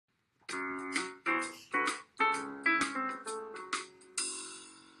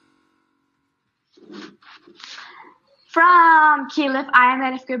From khylif, I am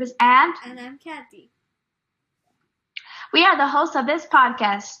Elif and And I'm Khyati. we are the hosts of this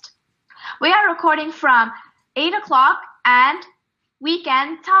podcast. We are recording from 8 o'clock and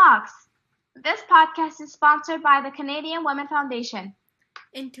Weekend Talks. This podcast is sponsored by the Canadian Women Foundation.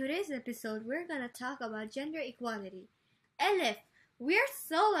 In today's episode, we're going to talk about gender equality. Elif, we're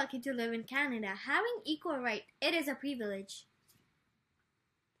so lucky to live in Canada. Having equal rights, it is a privilege.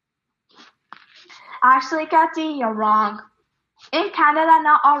 Actually, Khyati, you're wrong. In Canada,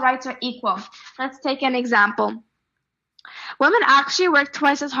 not all rights are equal. Let's take an example. Women actually work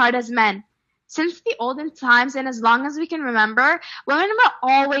twice as hard as men. Since the olden times and as long as we can remember, women were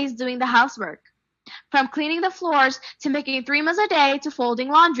always doing the housework. From cleaning the floors to making 3 meals a day to folding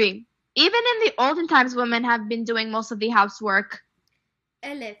laundry. Even in the olden times, women have been doing most of the housework.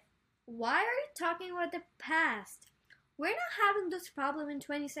 Elif, why are you talking about the past? We're not having this problem in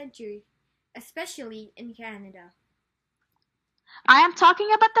 20th century, especially in Canada. I am talking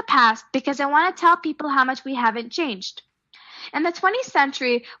about the past because I want to tell people how much we haven't changed. In the 20th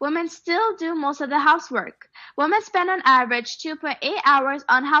century, women still do most of the housework. Women spend on average 2.8 hours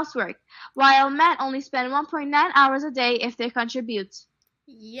on housework, while men only spend 1.9 hours a day if they contribute.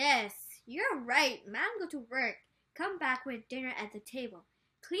 Yes, you're right. Men go to work, come back with dinner at the table,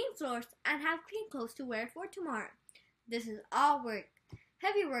 clean floors, and have clean clothes to wear for tomorrow. This is all work,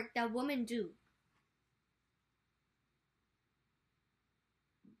 heavy work that women do.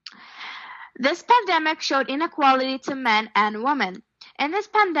 This pandemic showed inequality to men and women. In this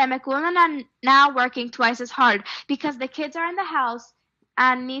pandemic, women are now working twice as hard because the kids are in the house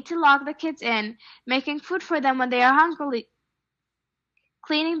and need to lock the kids in, making food for them when they are hungry,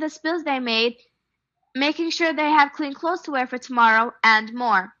 cleaning the spills they made, making sure they have clean clothes to wear for tomorrow, and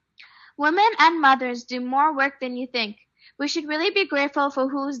more. Women and mothers do more work than you think. We should really be grateful for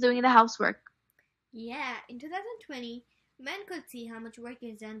who's doing the housework. Yeah, in 2020, men could see how much work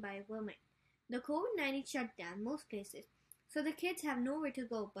is done by women. The COVID-19 shut down most places, so the kids have nowhere to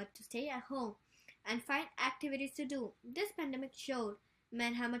go but to stay at home and find activities to do. This pandemic showed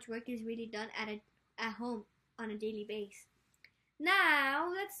men how much work is really done at home on a daily basis.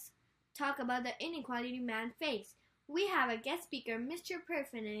 Now, let's talk about the inequality men face. We have a guest speaker, Mr.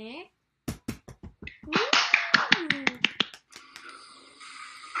 Perfect.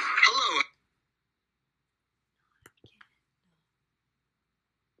 Hello.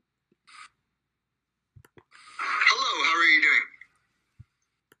 Hello, how are you doing?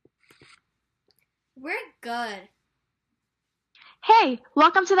 We're good. Hey,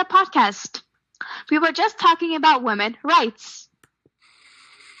 welcome to the podcast. We were just talking about women's rights.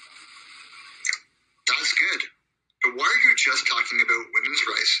 That's good. But why are you just talking about women's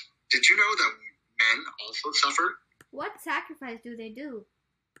rights? Did you know that men also suffer? What sacrifice do they do?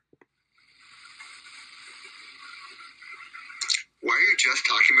 Why are you just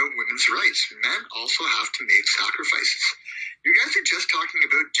talking about women's rights? Men also have to make sacrifices. You guys are just talking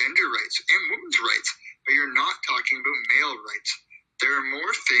about gender rights and women's rights, but you're not talking about male rights. There are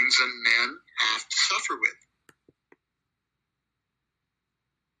more things that men have to suffer with.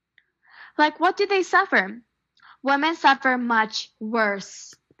 Like, what do they suffer? Women suffer much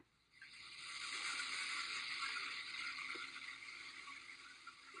worse.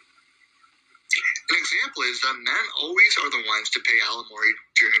 An example is that men always are the ones to pay alimony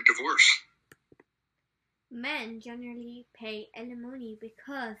during divorce. Men generally pay alimony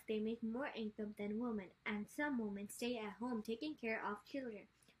because they make more income than women, and some women stay at home taking care of children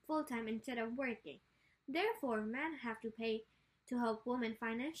full-time instead of working. Therefore, men have to pay to help women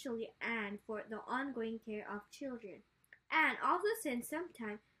financially and for the ongoing care of children. And also, since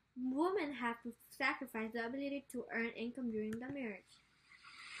sometimes women have to sacrifice the ability to earn income during the marriage.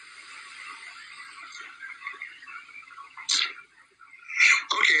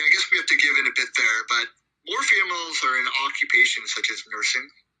 Okay, I guess we have to give in a bit there, but more females are in occupations such as nursing,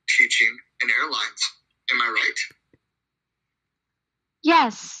 teaching, and airlines. Am I right?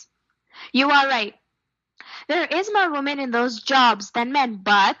 Yes, you are right. There is more women in those jobs than men,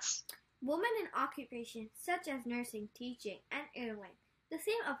 but Women in occupations such as nursing, teaching, and airline. The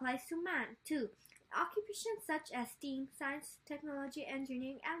same applies to men, too. Occupations such as STEAM, science, technology,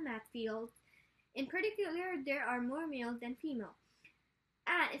 engineering, and math fields. In particular, there are more males than females.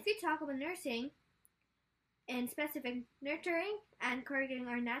 And if we talk about nursing, in specific, nurturing and caregiving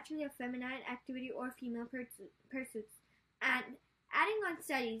are naturally a feminine activity or female pursuits. And adding on,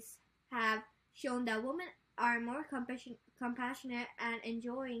 studies have shown that women are more compassionate and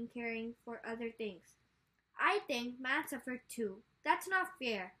enjoying caring for other things. I think men suffer too. That's not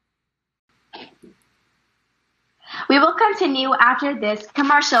fair. we will continue after this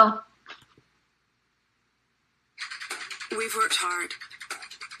commercial. We've worked hard,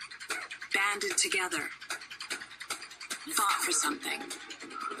 banded together, fought for something,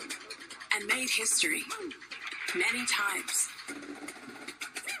 and made history many times.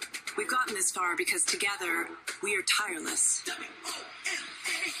 We've gotten this far because together we are tireless.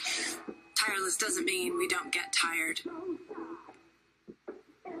 Tireless doesn't mean we don't get tired.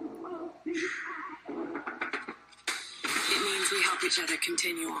 It means we help each other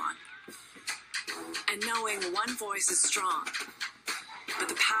continue on. And knowing one voice is strong, but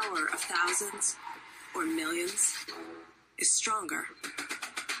the power of thousands or millions is stronger.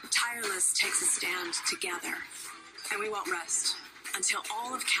 Tireless takes a stand together, and we won't rest until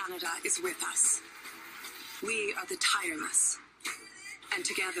all of Canada is with us. We are the Tireless, and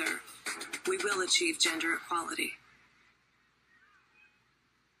together we will achieve gender equality.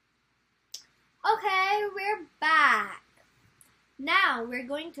 Okay, we're back. Now we're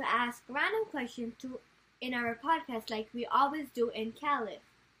going to ask random questions in our podcast like we always do in Khylif.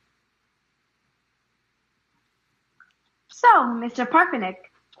 So, Mr. Parfenik,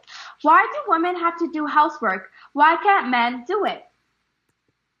 why do women have to do housework? Why can't men do it?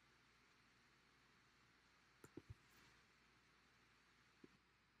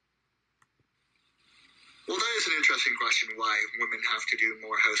 Well, that is an interesting question, why women have to do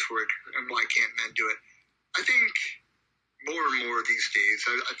more housework and why can't men do it. I think more and more these days,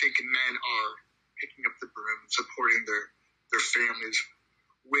 I think men are picking up the broom, supporting their families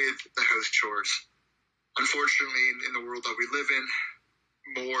with the house chores. Unfortunately, in the world that we live in,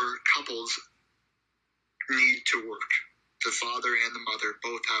 more couples need to work. The father and the mother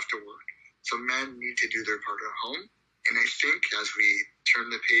both have to work. So men need to do their part at home. And I think as we turn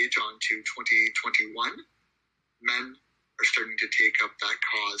the page on to 2021, men are starting to take up that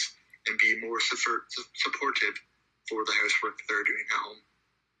cause and be more supportive for the housework that they're doing at home.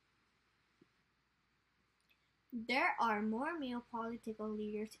 There are more male political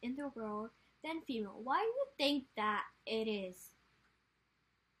leaders in the world than female. Why do you think that it is?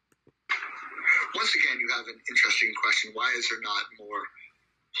 Once again, you have an interesting question. Why is there not more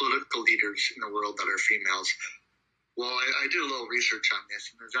political leaders in the world that are females? Well, I did a little research on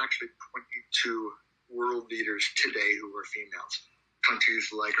this, and there's actually 22 world leaders today who are females. Countries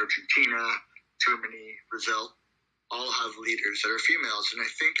like Argentina, Germany, Brazil, all have leaders that are females. And I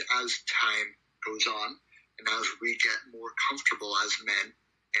think as time goes on, and as we get more comfortable as men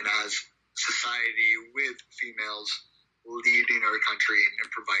and as society with females leading our country and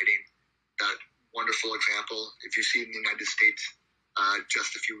providing that wonderful example. If you see in the United States,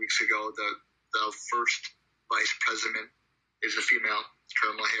 just a few weeks ago, the first vice president is a female,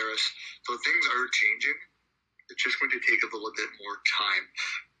 Kamala Harris. So things are changing. It's just going to take a little bit more time.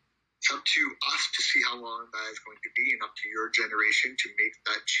 It's up to us to see how long that is going to be, and up to your generation to make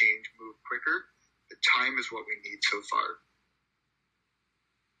that change move quicker. The time is what we need so far.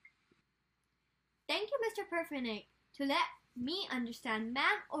 Thank you, Mr. Parfenik. To let me understand,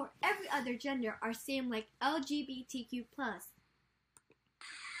 man or every other gender are same like LGBTQ+.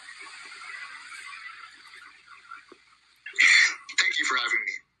 Thank you for having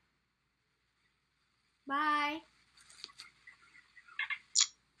me. Bye.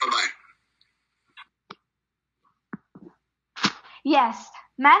 Bye-bye. Yes,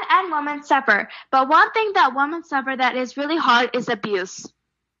 men and women suffer, but one thing that women suffer that is really hard is abuse.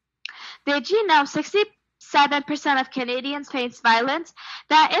 Did you know 67% of Canadians face violence?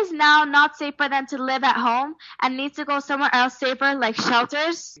 That is now not safe for them to live at home and need to go somewhere else safer, like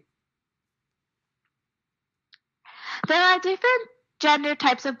shelters. There are different gender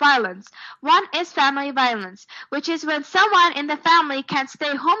types of violence. One is family violence, which is when someone in the family can't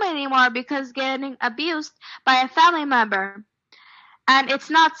stay home anymore because getting abused by a family member, and it's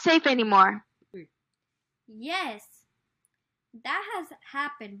not safe anymore. Yes, that has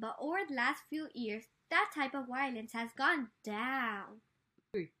happened, but over the last few years, that type of violence has gone down.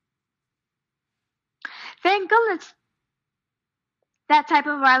 Thank goodness that type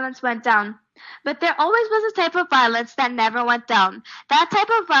of violence went down. But there always was a type of violence that never went down. That type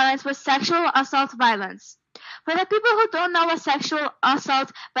of violence was sexual assault violence. For the people who don't know what sexual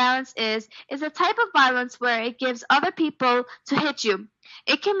assault violence is a type of violence where it gives other people to hit you.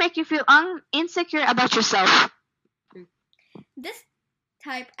 It can make you feel insecure about yourself. This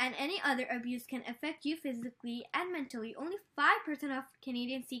type and any other abuse can affect you physically and mentally. Only 5% of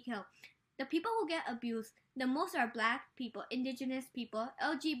Canadians seek help. The people who get abused the most are Black people, Indigenous people,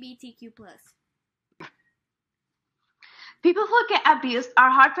 LGBTQ+. People who get abused are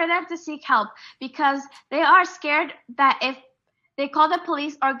hard for them to seek help because they are scared that if they call the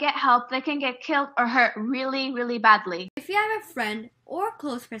police or get help, they can get killed or hurt really, really badly. If you have a friend or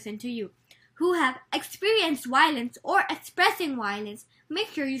close person to you who have experienced violence or expressing violence, make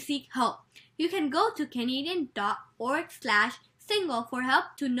sure you seek help. You can go to Canadian.org/single for help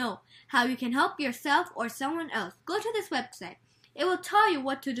to know how you can help yourself or someone else. Go to this website. It will tell you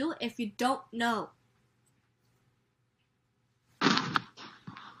what to do if you don't know.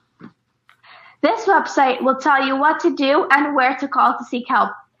 This website will tell you what to do and where to call to seek help.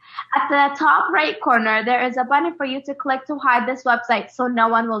 At the top right corner, there is a button for you to click to hide this website so no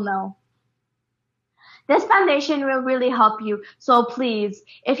one will know. This foundation will really help you, so please,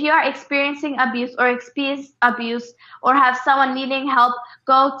 if you are experiencing abuse or experience abuse or have someone needing help,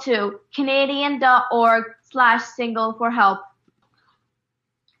 go to Canadian.org/single for help.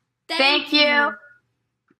 Thank you.